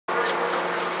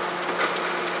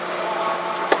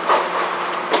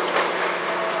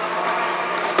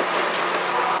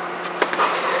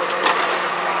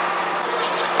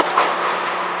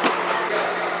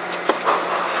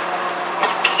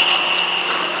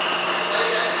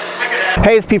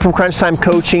Hey, it's Pete from Crunch Time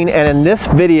Coaching, and in this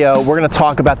video we're going to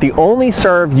talk about the only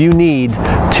serve you need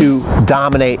to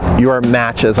dominate your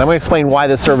matches. I'm going to explain why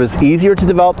this serve is easier to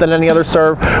develop than any other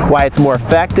serve, why it's more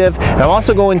effective, and I'm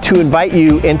also going to invite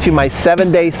you into my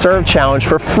 7-day serve challenge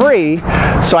for free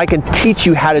so I can teach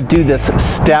you how to do this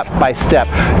step by step.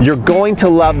 You're going to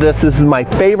love this. This is my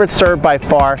favorite serve by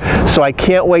far, so I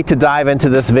can't wait to dive into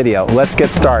this video. Let's get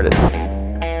started.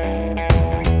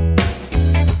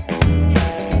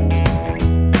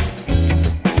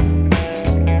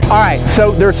 All right,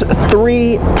 so there's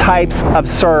 3 types of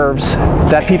serves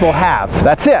that people have.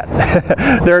 That's it.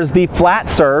 There's the flat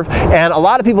serve, and a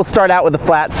lot of people start out with the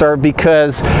flat serve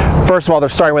because, first of all, they're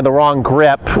starting with the wrong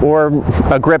grip, or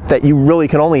a grip that you really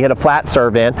can only hit a flat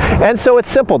serve in. And so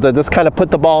it's simple to just kind of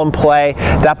put the ball in play.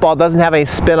 That ball doesn't have any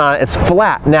spin on it, it's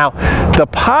flat. Now, the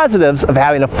positives of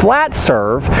having a flat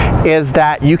serve is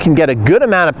that you can get a good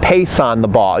amount of pace on the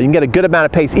ball. You can get a good amount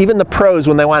of pace. Even the pros,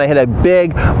 when they want to hit a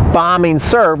big bombing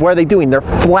serve, what are they doing? They're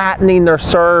flattening their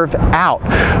serve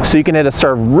out. So you can hit a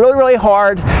serve really, really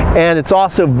hard, and it's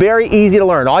also very easy to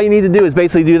learn. All you need to do is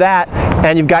basically do that,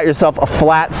 and you've got yourself a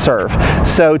flat serve.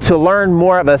 So to learn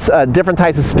more of a different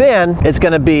types of spin, it's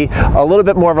going to be a little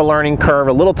bit more of a learning curve,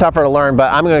 a little tougher to learn,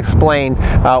 but I'm going to explain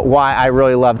why I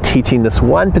really love teaching this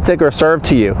one particular serve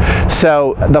to you.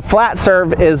 So the flat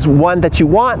serve is one that you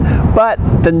want, but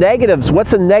the negatives,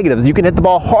 what's the negatives? You can hit the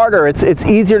ball harder, it's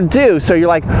easier to do. So you're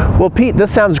like, well, Pete,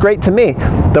 this sounds great to me.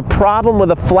 The problem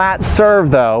with a flat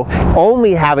serve, though,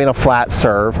 only having a flat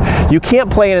serve, you can't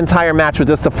play an entire match with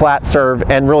just a flat serve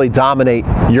and really dominate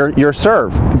your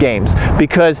serve games,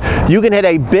 because you can hit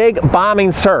a big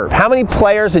bombing serve. How many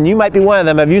players, and you might be one of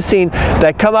them, have you seen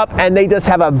that come up and they just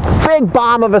have a big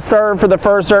bomb of a serve for the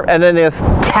first serve and then they just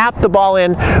tap the ball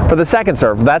in for the second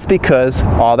serve? That's because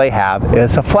all they have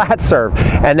is a flat serve,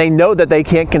 and they know that they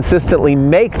can't consistently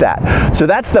make that. So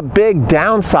that's the big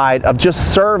downside of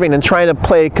just serving and trying to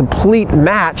play a complete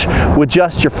match with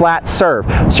just your flat serve.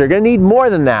 So you're going to need more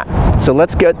than that. So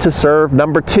let's get to serve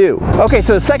number 2. Okay,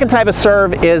 so the second type of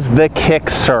serve is the kick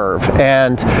serve,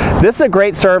 and this is a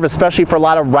great serve, especially for a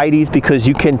lot of righties, because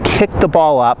you can kick the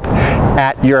ball up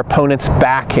at your opponent's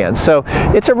backhand. So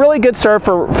it's a really good serve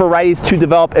for righties to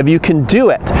develop if you can do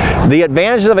it. The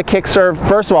advantages of a kick serve,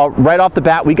 first of all, right off the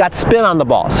bat, we got spin on the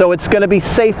ball, so it's going to be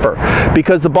safer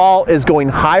because the ball is going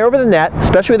high over the net,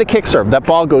 especially with a kick serve. That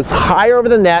ball goes high over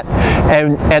the net,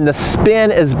 and the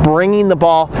spin is bringing the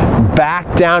ball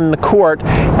back down in the court,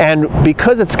 and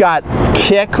because it's got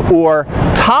kick or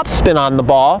top spin on the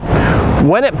ball,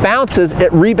 when it bounces,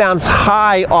 it rebounds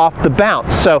high off the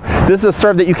bounce. So this is a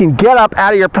serve that you can get up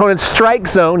out of your opponent's strike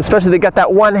zone, especially if they got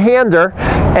that one-hander,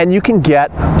 and you can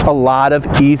get a lot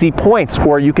of easy points,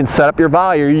 or you can set up your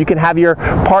volley, or you can have your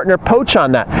partner poach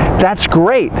on that. That's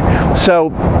great. So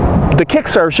the kick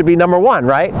serve should be number 1,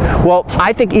 right? Well,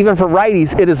 I think even for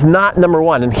righties, it is not number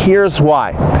 1, and here's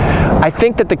why. I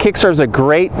think that the kick serve is a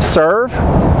great serve,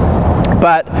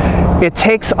 but it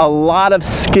takes a lot of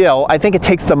skill. I think it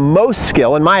takes the most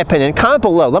skill, in my opinion. Comment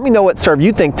below. Let me know what serve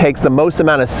you think takes the most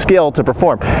amount of skill to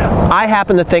perform. I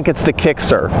happen to think it's the kick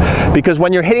serve, because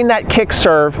when you're hitting that kick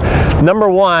serve, number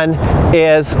 1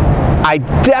 is, I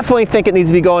definitely think it needs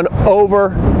to be going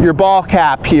over your ball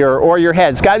cap here or your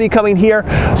head. It's got to be coming here,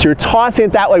 so you're tossing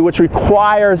it that way, which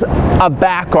requires a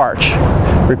back arch.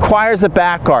 Requires a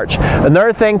back arch.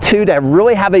 Another thing too, to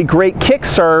really have a great kick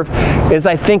serve, is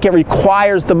I think it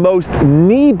requires the most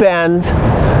knee bend,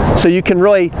 so you can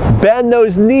really bend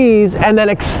those knees and then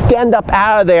extend up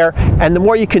out of there. And the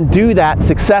more you can do that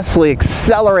successfully,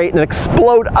 accelerate and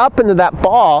explode up into that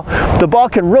ball, the ball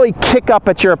can really kick up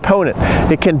at your opponent.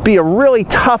 It can be a really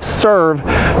tough serve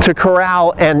to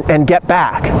corral and get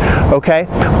back, okay?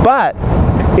 But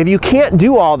if you can't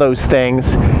do all those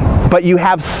things, but you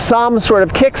have some sort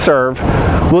of kick serve,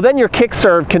 well, then your kick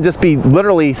serve can just be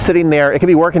literally sitting there. It can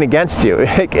be working against you.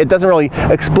 It doesn't really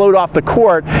explode off the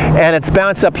court, and it's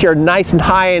bounced up here nice and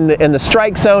high in the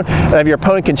strike zone, and if your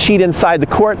opponent can cheat inside the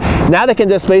court, now they can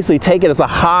just basically take it as a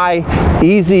high,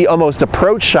 easy, almost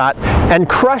approach shot and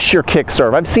crush your kick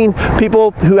serve. I've seen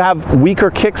people who have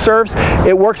weaker kick serves,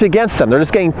 it works against them. They're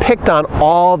just getting picked on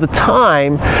all the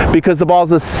time because the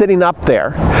ball's just sitting up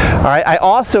there. All right, I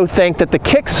also think that the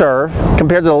kick serve,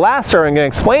 compared to the last serve I'm going to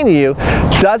explain to you,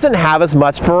 doesn't have as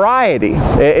much variety.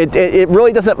 It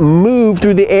really doesn't move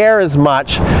through the air as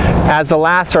much as the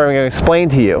last serve I'm going to explain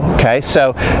to you. Okay,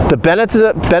 so the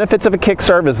benefits of a kick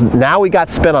serve is now we got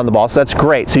spin on the ball, so that's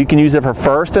great. So you can use it for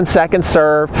first and second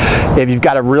serve. If you've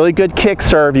got a really good kick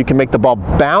serve, you can make the ball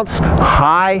bounce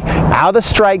high out of the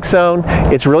strike zone.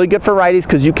 It's really good for righties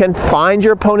because you can find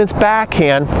your opponent's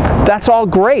backhand. That's all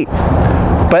great.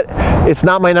 but it's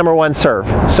not my number one serve.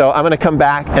 So I'm going to come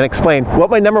back and explain what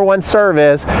my number one serve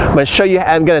is. I'm going to show you,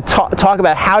 I'm going to talk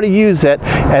about how to use it,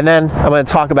 and then I'm going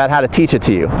to talk about how to teach it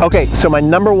to you. Okay, so my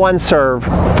number one serve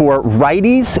for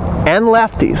righties and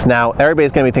lefties. Now,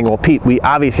 everybody's going to be thinking, well, Pete, we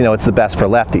obviously know it's the best for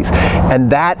lefties, and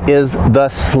that is the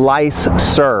slice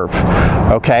serve.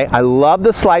 Okay, I love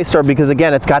the slice serve because,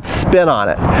 again, it's got spin on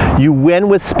it. You win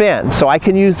with spin, so I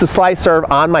can use the slice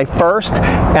serve on my first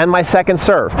and my second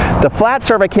serve. The flat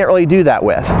serve I can't really do that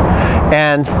with.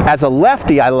 And as a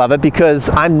lefty, I love it because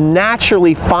I'm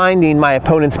naturally finding my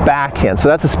opponent's backhand. So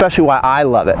that's especially why I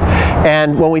love it.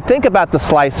 And when we think about the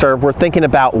slice serve, we're thinking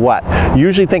about what?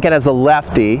 Usually thinking as a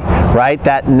lefty, right?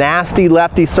 That nasty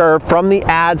lefty serve from the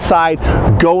ad side,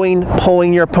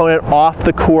 pulling your opponent off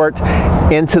the court,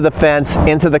 into the fence,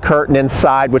 into the curtain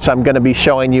inside, which I'm going to be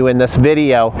showing you in this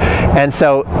video. And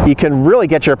so you can really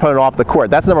get your opponent off the court.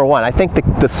 That's number one. I think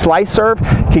the slice serve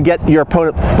can get your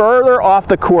opponent further off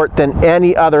the court than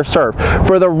any other serve.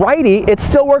 For the righty, it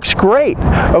still works great.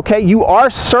 Okay, you are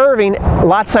serving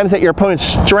lots of times at your opponent's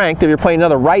strength. If you're playing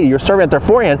another righty, you're serving at their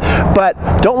forehand, but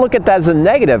don't look at that as a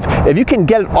negative. If you can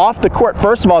get it off the court,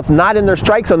 first of all, it's not in their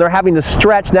strike zone. They're having to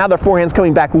stretch. Now their forehand's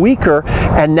coming back weaker,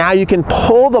 and now you can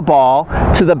pull the ball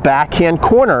to the backhand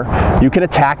corner. You can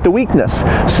attack the weakness.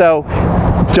 So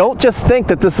don't just think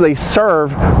that this is a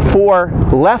serve for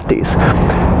lefties.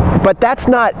 But that's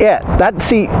not it.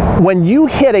 See, when you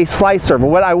hit a slice serve,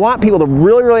 and what I want people to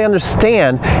really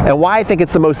understand, and why I think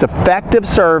it's the most effective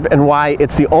serve and why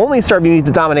it's the only serve you need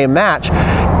to dominate a match,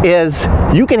 is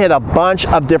you can hit a bunch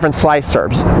of different slice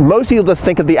serves. Most people just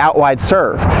think of the out wide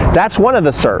serve. That's one of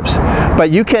the serves.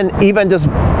 But you can even just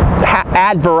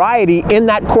add variety in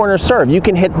that corner serve. You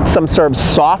can hit some serves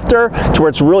softer to where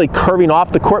it's really curving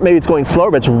off the court. Maybe it's going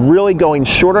slower, but it's really going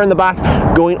shorter in the box,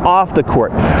 going off the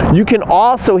court. You can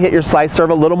also hit your slice serve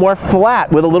a little more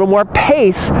flat with a little more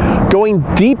pace, going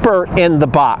deeper in the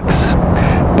box.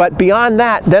 But beyond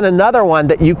that, then another one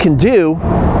that you can do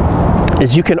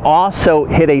is you can also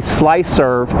hit a slice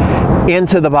serve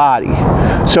into the body.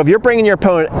 So if you're bringing your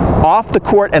opponent off the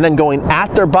court and then going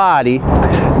at their body,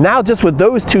 now just with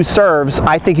those two serves,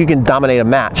 I think you can dominate a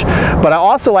match. But I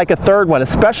also like a third one,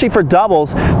 especially for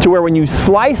doubles, to where when you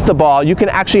slice the ball, you can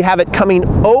actually have it coming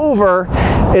over.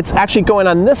 It's actually going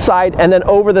on this side and then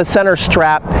over the center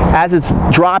strap as it's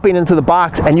dropping into the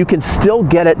box, and you can still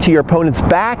get it to your opponent's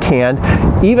backhand,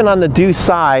 even on the deuce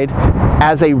side,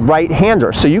 as a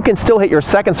right-hander. So you can still hit your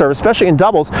second serve, especially in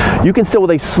doubles. You can still,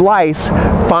 with a slice,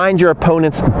 find your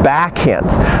opponent's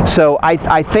backhand. So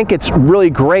I think it's really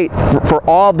great for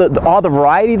all the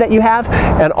variety that you have,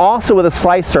 and also with a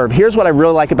slice serve. Here's what I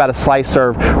really like about a slice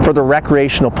serve for the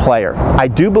recreational player. I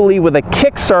do believe with a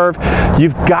kick serve,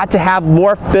 you've got to have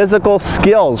more physical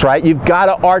skills, right? You've got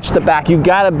to arch the back. You've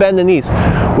got to bend the knees.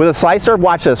 With a slice serve,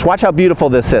 watch this. Watch how beautiful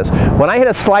this is. When I hit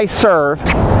a slice serve,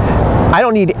 I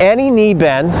don't need any knee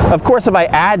bend. Of course, if I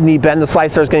add knee bend, the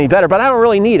slice serve is going to be better, but I don't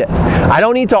really need it. I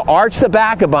don't need to arch the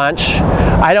back a bunch.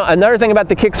 Another thing about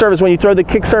the kick serve is when you throw the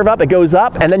kick serve up, it goes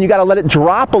up, and then you got to let it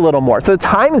drop a little more. So the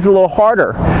timing's a little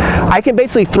harder. I can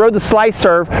basically throw the slice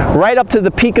serve right up to the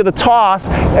peak of the toss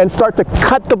and start to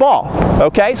cut the ball.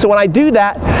 Okay, so when I do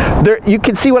that, you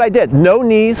can see what I did. No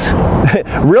knees,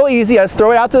 really easy. I just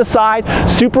throw it out to the side,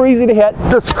 super easy to hit,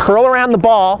 just curl around the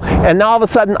ball, and now all of a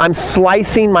sudden I'm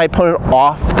slicing my opponent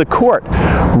off the court.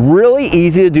 Really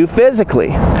easy to do physically.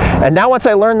 And now once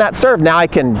I learn that serve, now I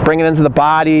can bring it into the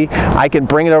body, I can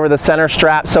bring it over the center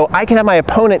strap, so I can have my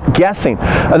opponent guessing.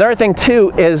 Another thing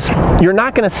too is you're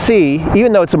not going to see,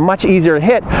 even though it's a much easier to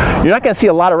hit, you're not going to see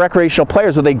a lot of recreational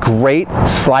players with a great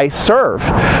slice serve.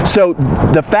 So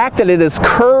the fact that it is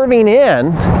curving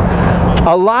in,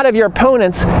 a lot of your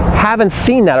opponents haven't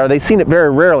seen that, or they've seen it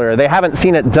very rarely, or they haven't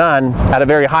seen it done at a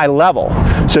very high level.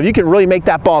 So if you can really make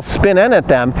that ball spin in at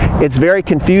them, it's very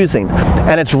confusing,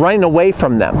 and it's running away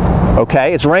from them.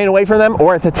 Okay, it's running away from them,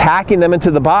 or it's attacking them into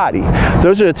the body.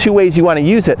 Those are the two ways you want to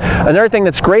use it. Another thing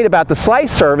that's great about the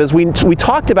slice serve is we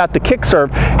talked about the kick serve,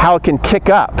 how it can kick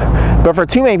up. But for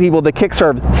too many people, the kick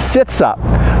serve sits up.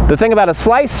 The thing about a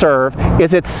slice serve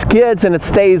is it skids and it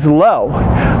stays low.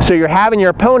 So you're having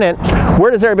your opponent,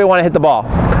 where does everybody want to hit the ball?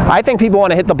 I think people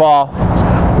want to hit the ball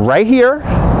right here.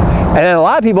 And then a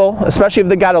lot of people, especially if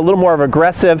they got a little more of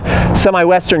aggressive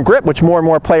semi-western grip, which more and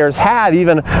more players have,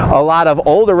 even a lot of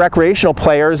older recreational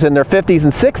players in their 50s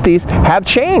and 60s have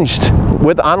changed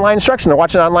with online instruction. They're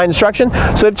watching online instruction,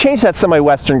 so they've changed that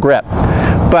semi-western grip.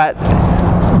 But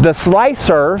the slice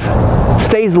serve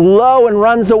stays low and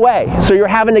runs away. So you're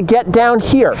having to get down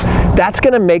here. That's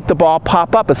going to make the ball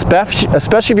pop up,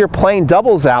 especially if you're playing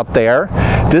doubles out there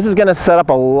This is going to set up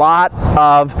a lot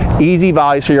of easy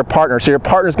volleys for your partner. So your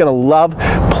partner's going to love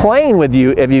playing with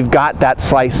you if you've got that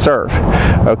slice serve.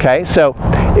 Okay, so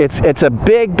it's a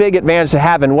big advantage to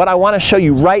have. And what I want to show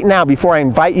you right now before I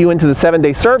invite you into the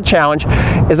 7-day serve challenge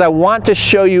is I want to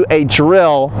show you a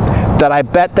drill that I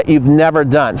bet that you've never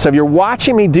done. So if you're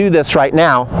watching me do this right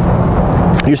now,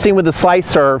 you're seeing with the slice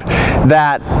serve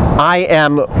that I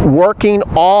am working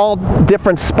all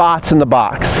different spots in the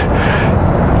box.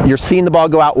 You're seeing the ball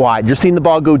go out wide. You're seeing the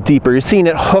ball go deeper. You're seeing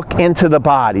it hook into the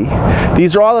body.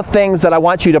 These are all the things that I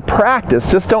want you to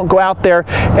practice. Just don't go out there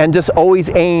and just always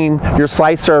aim your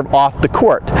slice serve off the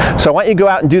court. So I want you to go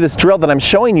out and do this drill that I'm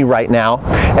showing you right now.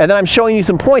 And then I'm showing you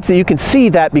some points that you can see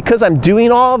that because I'm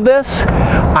doing all of this,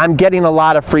 I'm getting a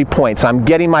lot of free points. I'm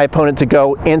getting my opponent to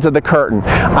go into the curtain.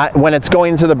 When it's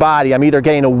going into the body, I'm either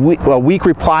getting a weak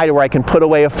reply to where I can put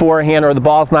away a forehand or the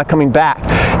ball's not coming back.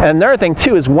 And another thing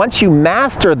too is once you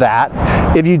master that,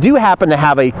 if you do happen to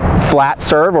have a flat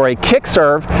serve or a kick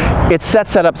serve, it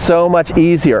sets that up so much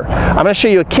easier. I'm going to show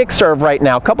you a kick serve right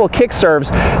now, a couple of kick serves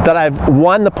that I've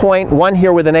won the point, one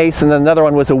here with an ace and then another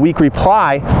one was a weak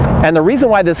reply. And the reason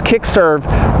why this kick serve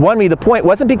won me the point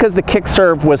wasn't because the kick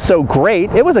serve was so great.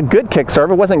 It was a good kick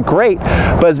serve, it wasn't great,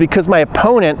 but it's because my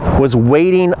opponent was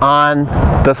waiting on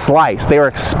the slice. They were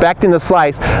expecting the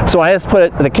slice, so I just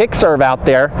put the kick serve out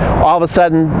there, all of a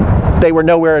sudden they were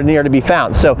nowhere near to be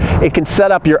found. So it can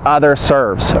set up your other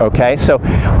serves, okay? So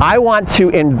I want to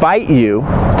invite you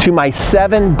to my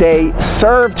 7-day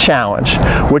serve challenge,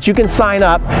 which you can sign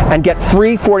up and get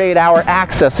free 48-hour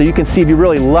access so you can see if you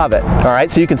really love it, all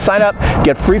right? So you can sign up,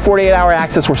 get free 48-hour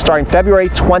access. We're starting February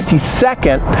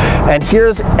 22nd, and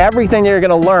here's everything that you're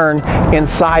gonna learn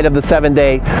inside of the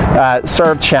 7-day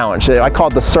serve challenge. I call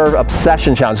it the serve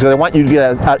obsession challenge because I want you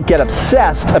to get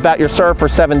obsessed about your serve for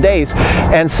 7 days.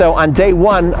 And so on day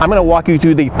one, I'm going to walk you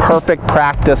through the perfect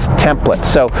practice template.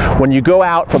 So when you go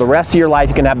out for the rest of your life,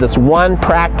 you can have this one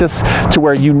practice to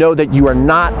where you know that you are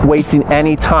not wasting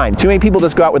any time. Too many people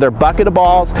just go out with their bucket of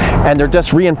balls and they're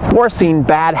just reinforcing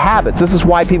bad habits. This is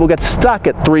why people get stuck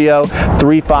at 3-0,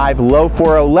 3-5, low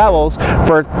 4-0 levels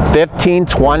for 15,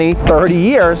 20, 30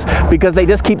 years because they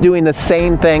just keep doing the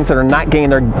same things that are not getting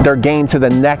their game to the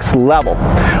next level.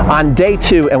 On day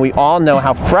two, and we all know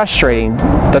how frustrating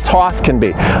the toss can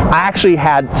be. I actually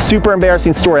had super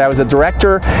embarrassing story. I was a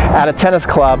director at a tennis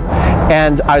club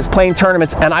and I was playing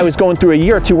tournaments and I was going through a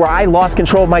year or two where I lost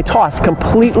control of my toss.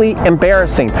 Completely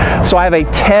embarrassing. So I have a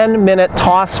 10-minute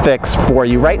toss fix for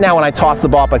you. Right now when I toss the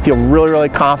ball up, I feel really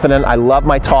confident. I love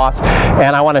my toss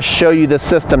and I want to show you this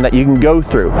system that you can go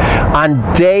through.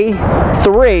 On day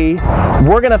 3,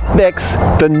 we're going to fix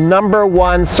the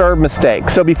 #1 serve mistake.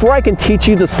 So before I can teach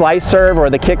you the slice serve or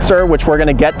the kick serve, which we're going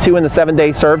to get to in the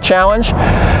 7-day serve challenge,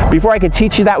 before I can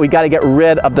teach you that, we got to get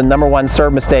rid of the #1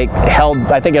 serve mistake.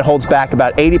 I think it holds back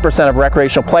about 80% of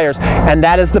recreational players, and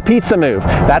that is the pizza move.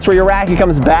 That's where your racket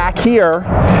comes back here,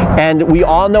 and we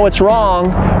all know it's wrong,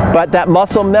 but that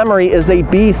muscle memory is a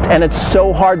beast, and it's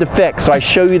so hard to fix. So I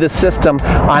show you the system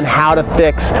on how to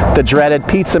fix the dreaded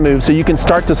pizza move so you can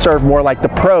start to serve more like the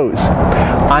pros.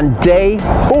 On day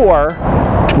 4,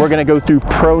 we're going to go through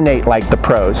pronate like the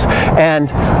pros.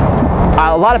 And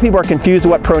a lot of people are confused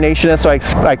with what pronation is, so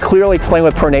I clearly explain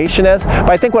what pronation is, but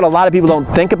I think what a lot of people don't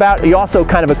think about, you also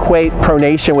kind of equate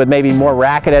pronation with maybe more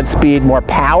racket head speed, more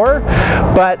power,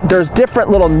 but there's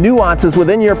different little nuances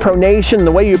within your pronation,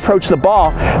 the way you approach the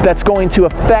ball, that's going to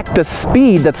affect the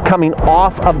speed that's coming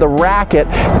off of the racket,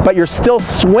 but you're still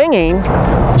swinging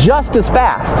just as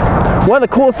fast. One of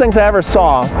the coolest things I ever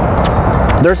saw,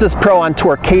 there's this pro on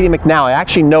tour, Katie McNally. I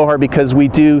actually know her because we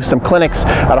do some clinics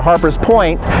at Harper's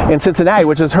Point in Cincinnati,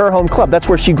 which is her home club. That's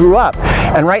where she grew up.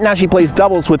 And right now she plays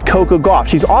doubles with Coco Gauff.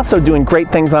 She's also doing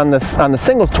great things on the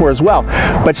singles tour as well.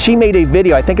 But she made a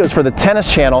video, I think it was for the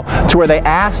Tennis Channel, to where they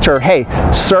asked her, hey,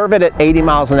 serve it at 80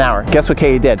 miles an hour. Guess what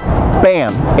Katie did?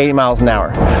 Bam, 80 miles an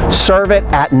hour. Serve it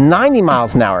at 90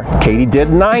 miles an hour. Katie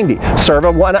did 90. Serve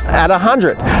it at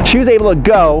 100. She was able to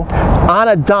go on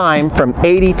a dime from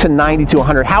 80 to 90 to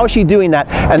 100. How is she doing that?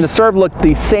 And the serve looked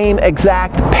the same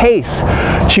exact pace.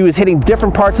 She was hitting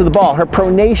different parts of the ball. Her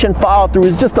pronation follow through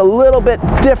is just a little bit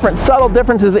different, subtle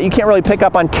differences that you can't really pick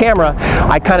up on camera.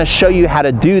 I kind of show you how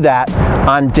to do that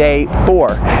on day 4.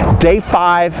 Day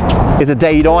 5 is a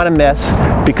day you don't want to miss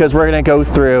because we're going to go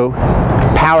through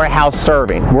powerhouse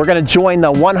serving. We're going to join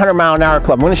the 100-mile-an-hour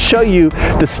club. I'm going to show you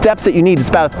the steps that you need. It's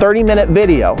about a 30-minute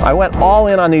video. I went all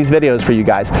in on these videos for you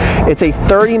guys. It's a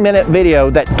 30-minute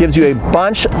video that gives you a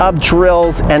bunch of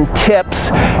drills and tips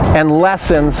and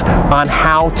lessons on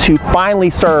how to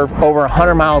finally serve over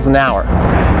 100 miles an hour.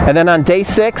 And then on day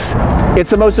 6, it's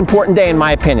the most important day in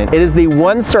my opinion. It is the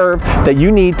one serve that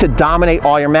you need to dominate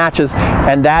all your matches,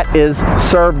 and that is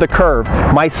serve the curve,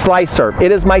 my slice serve.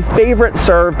 It is my favorite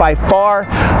serve by far.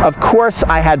 Of course,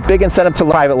 I had big incentive to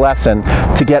private lesson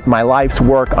to get my life's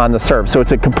work on the serve. So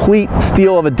it's a complete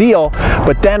steal of a deal,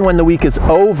 but then when the week is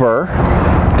over,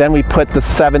 then we put the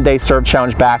 7-day serve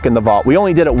challenge back in the vault. We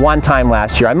only did it one time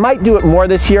last year. I might do it more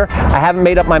this year. I haven't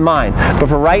made up my mind. But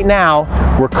for right now,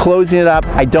 we're closing it up.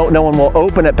 I don't know when we'll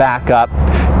open it back up.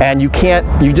 And you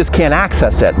just can't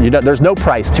access it. There's no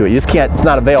price to it. You just can't, it's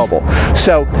not available.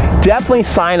 So definitely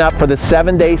sign up for the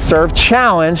 7-day serve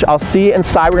challenge. I'll see you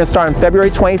inside. We're gonna start on February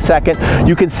 22nd.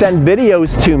 You can send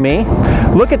videos to me.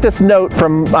 Look at this note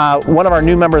from one of our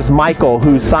new members, Michael,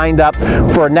 who signed up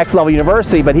for Next Level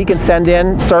University, but he can send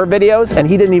in serve videos, and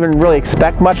he didn't even really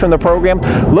expect much from the program.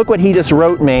 Look what he just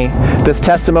wrote me, this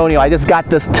testimonial. I just got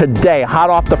this today, hot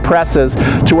off the presses,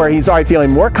 to where he's already feeling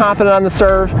more confident on the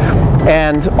serve,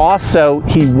 and also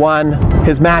he won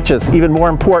his matches, even more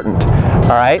important.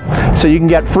 All right, so you can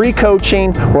get free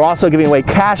coaching. We're also giving away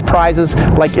cash prizes.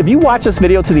 Like if you watch this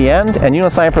video to the end and you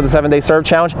don't sign up for the 7-day serve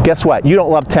challenge, guess what? You don't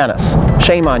love tennis.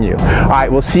 Shame on you. All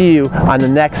right, we'll see you on the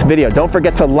next video. Don't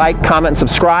forget to like, comment, and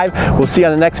subscribe. We'll see you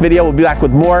on the next video. We'll be back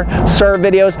with more serve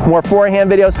videos, more forehand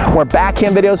videos, more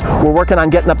backhand videos. We're working on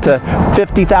getting up to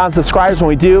 50,000 subscribers. When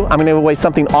we do, I'm gonna give away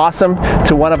something awesome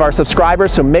to one of our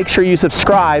subscribers. So make sure you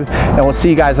subscribe, and we'll see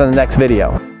you guys on the next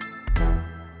video.